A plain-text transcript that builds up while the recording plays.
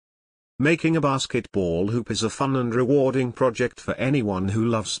Making a basketball hoop is a fun and rewarding project for anyone who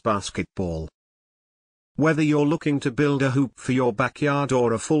loves basketball. Whether you're looking to build a hoop for your backyard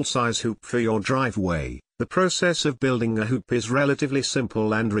or a full-size hoop for your driveway, the process of building a hoop is relatively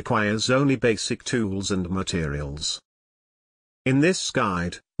simple and requires only basic tools and materials. In this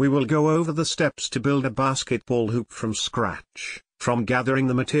guide, we will go over the steps to build a basketball hoop from scratch, from gathering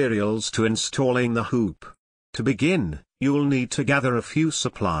the materials to installing the hoop. To begin, you'll need to gather a few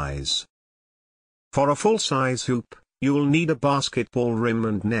supplies. For a full-size hoop, you'll need a basketball rim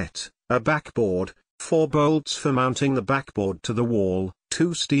and net, a backboard, 4 bolts for mounting the backboard to the wall,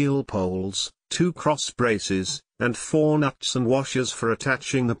 2 steel poles, 2 cross braces, and 4 nuts and washers for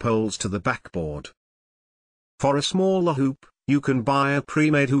attaching the poles to the backboard. For a smaller hoop, you can buy a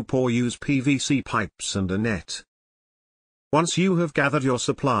pre-made hoop or use PVC pipes and a net. Once you have gathered your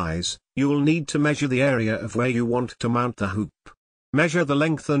supplies, you'll need to measure the area of where you want to mount the hoop. Measure the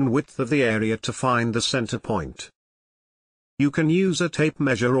length and width of the area to find the center point. You can use a tape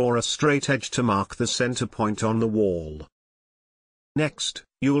measure or a straight edge to mark the center point on the wall. Next,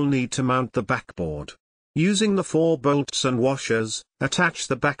 you'll need to mount the backboard. Using the 4 bolts and washers, attach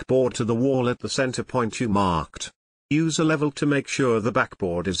the backboard to the wall at the center point you marked. Use a level to make sure the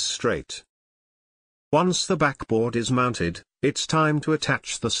backboard is straight. Once the backboard is mounted, it's time to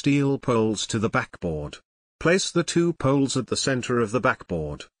attach the steel poles to the backboard. Place the 2 poles at the center of the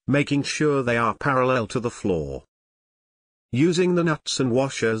backboard, making sure they are parallel to the floor. Using the nuts and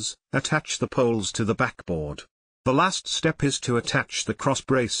washers, attach the poles to the backboard. The last step is to attach the cross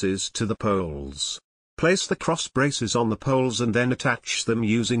braces to the poles. Place the cross braces on the poles and then attach them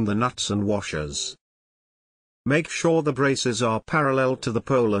using the nuts and washers. Make sure the braces are parallel to the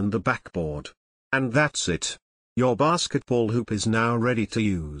pole and the backboard. And that's it. Your basketball hoop is now ready to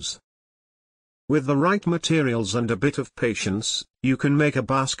use. With the right materials and a bit of patience, you can make a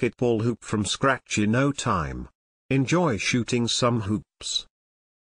basketball hoop from scratch in no time. Enjoy shooting some hoops.